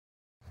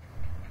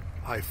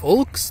Hi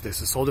folks, this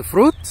is all the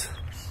fruit.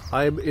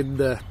 I'm in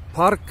the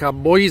Park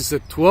am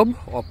Mäuseturm,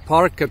 or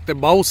Park at the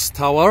Mouse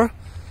Tower,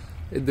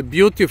 in the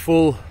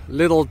beautiful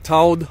little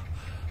town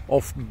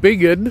of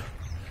Bingen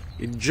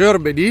in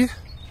Germany.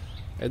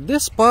 And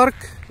this park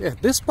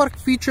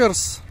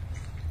features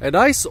a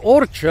nice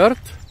orchard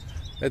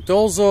and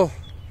also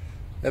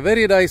a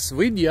very nice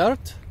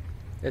vineyard.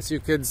 As you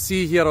can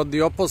see here on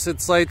the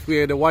opposite side,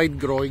 we're in a wine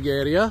growing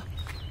area.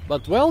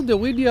 But well, the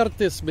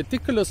vineyard is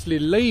meticulously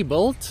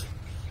labeled.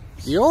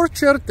 The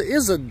orchard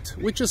isn't,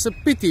 which is a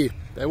pity.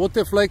 I would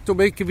have liked to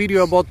make a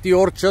video about the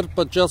orchard,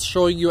 but just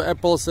showing you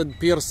apples and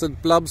pears and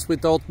plums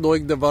without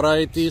knowing the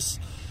varieties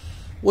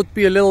would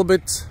be a little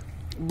bit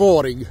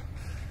boring.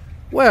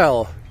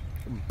 Well,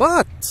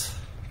 but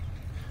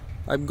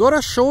I'm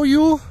gonna show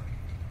you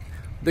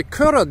the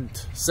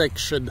currant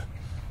section.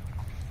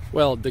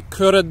 Well, the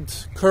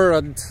currant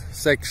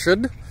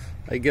section,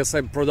 I guess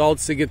I'm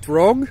pronouncing it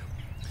wrong,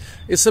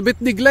 is a bit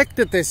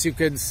neglected, as you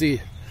can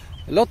see.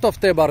 A lot of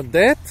them are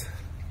dead.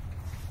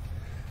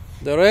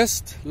 The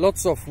rest,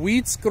 lots of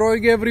weeds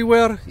growing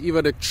everywhere.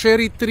 Even a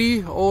cherry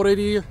tree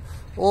already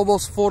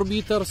almost 4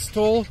 meters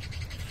tall.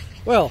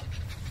 Well,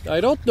 I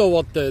don't know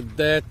what the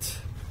dead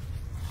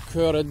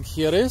currant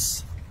here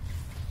is.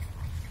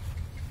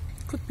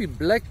 Could be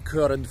black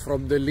currant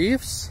from the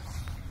leaves.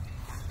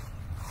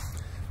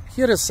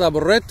 Here is some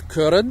red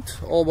currant,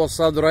 almost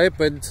unripe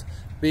and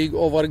being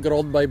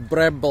overgrown by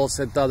brambles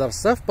and other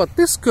stuff. But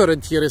this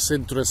currant here is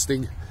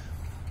interesting.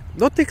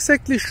 Not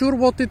exactly sure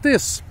what it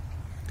is.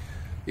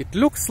 It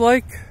looks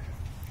like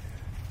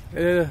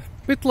a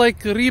bit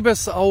like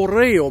Ribes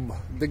aureum,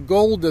 the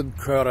golden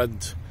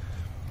currant.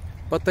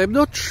 But I'm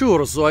not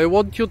sure, so I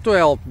want you to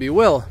help me.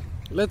 Well,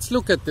 let's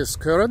look at this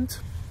currant.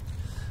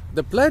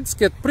 The plants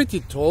get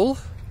pretty tall,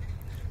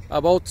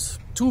 about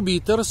 2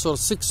 meters or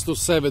 6 to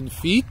 7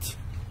 feet.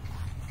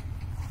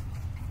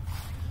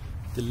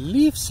 The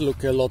leaves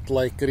look a lot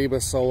like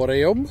Ribes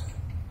aureum,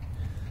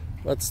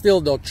 but still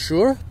not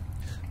sure.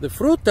 The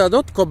fruit are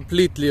not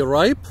completely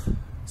ripe,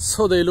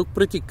 so they look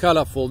pretty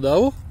colorful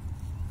now.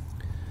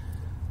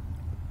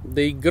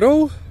 They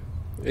grow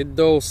in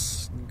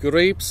those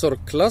grapes or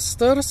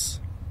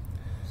clusters.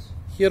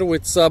 Here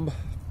with some,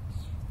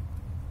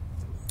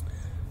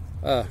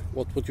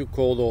 what would you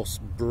call those,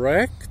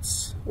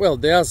 bracts? Well,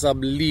 there are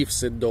some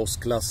leaves in those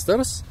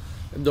clusters.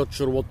 I'm not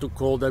sure what to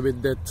call them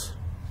in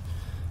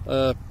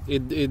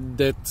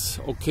that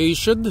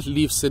occasion,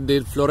 leaves in the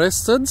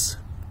inflorescence.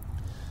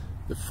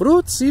 The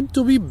fruits seem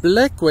to be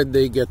black when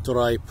they get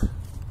ripe.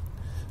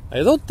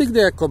 I don't think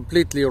they are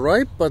completely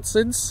ripe, but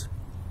since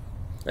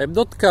I'm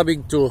not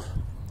coming to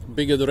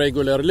Bingen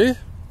regularly,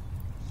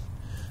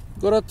 I'm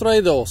gonna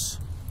try those.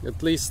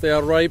 At least they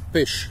are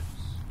ripe-ish.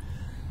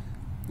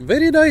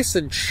 Very nice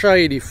and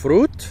shiny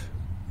fruit.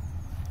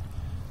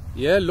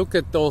 Yeah, look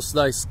at those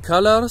nice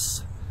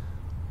colors.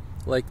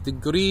 Like the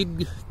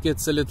green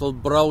gets a little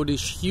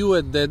brownish hue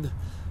and then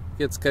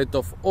gets kind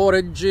of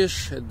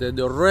orangish, and then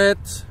the red,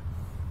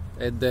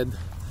 and then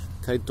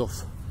kind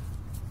of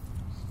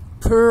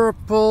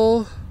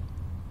purple.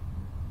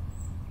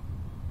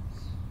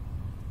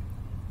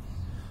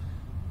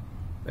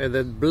 And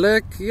then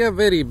black. Yeah,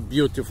 very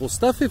beautiful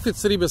stuff. If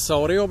it's Ribes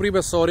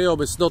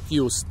aureum is not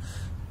used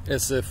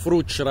as a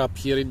fruit shrub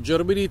here in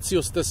Germany. It's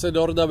used as an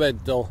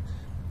ornamental.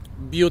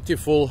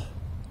 Beautiful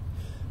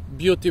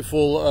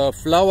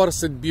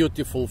flowers and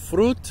beautiful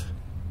fruit.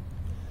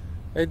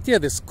 And yeah,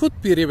 this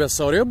could be Ribes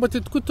aureum, but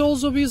it could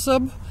also be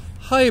some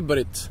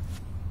hybrid.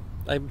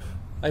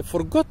 I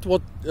forgot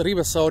what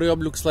Ribes aureum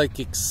looks like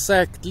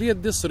exactly,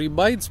 and this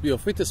reminds me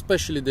of it,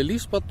 especially the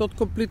leaves, but not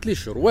completely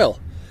sure. Well,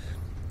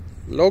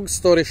 long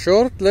story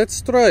short,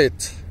 let's try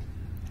it.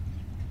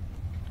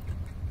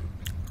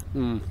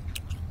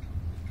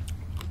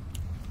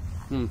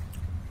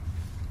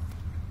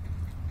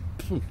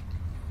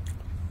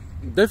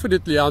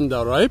 Definitely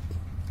underripe.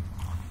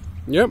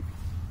 Yep.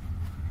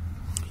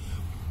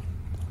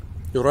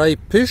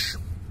 Ripe-ish,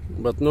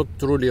 but not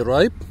truly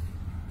ripe.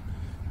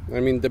 I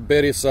mean, the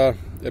berries are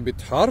a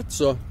bit hard,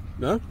 so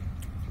yeah.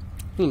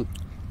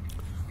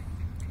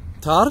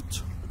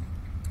 Tart.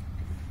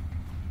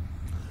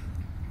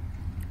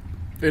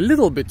 A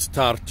little bit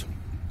tart.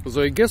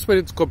 So I guess when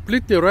it's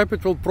completely ripe,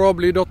 it will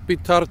probably not be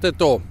tart at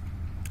all.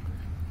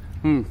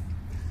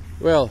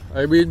 Well,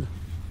 I mean,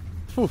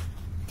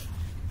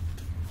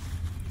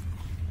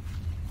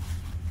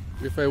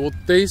 if I would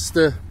taste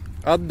the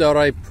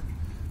underripe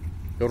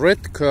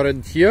red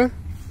currant here,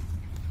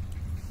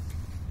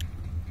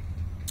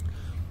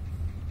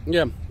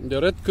 yeah,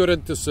 the red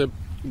currant is a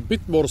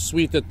bit more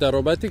sweet and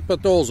aromatic,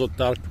 but also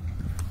tart.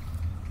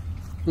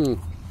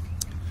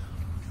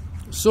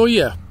 So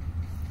yeah,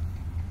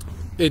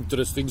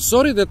 interesting.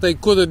 Sorry that I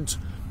couldn't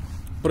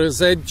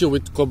present you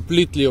with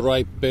completely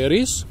ripe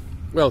berries.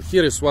 Well,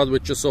 here is one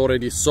which is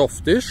already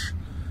softish.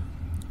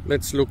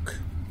 Let's look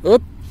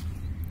up.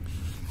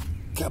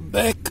 Come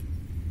back.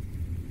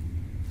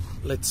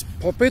 Let's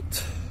pop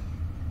it.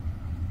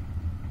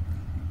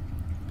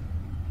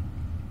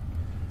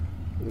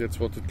 That's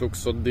what it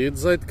looks on the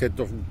inside, kind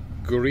of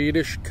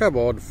greenish. Come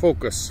on,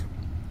 focus.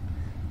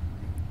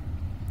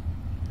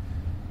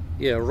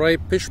 Yeah,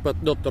 ripe-ish,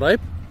 but not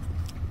ripe.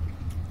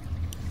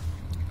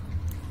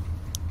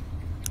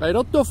 I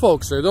don't know,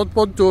 folks. I don't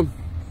want to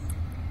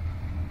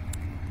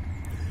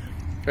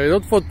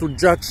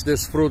judge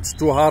these fruits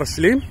too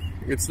harshly.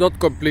 It's not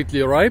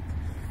completely ripe,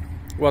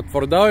 but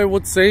for now I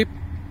would say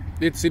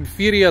it's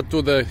inferior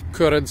to the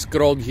currants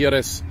grown here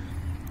as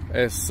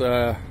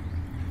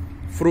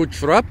fruit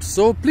shrubs.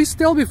 So please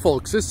tell me,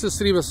 folks, is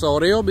this Ribes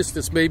aureum? Is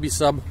this maybe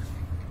some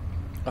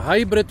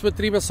hybrid with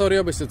Ribes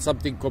aureum? Is it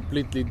something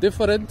completely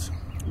different?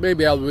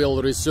 Maybe I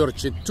will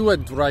research it too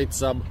and write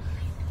some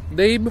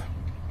name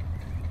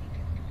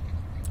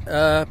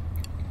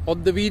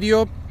on the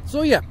video.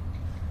 So yeah,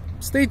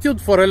 stay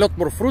tuned for a lot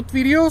more fruit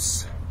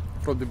videos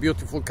from the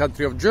beautiful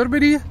country of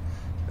Germany.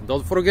 And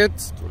don't forget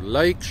to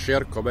like,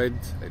 share, comment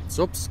and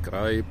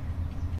subscribe.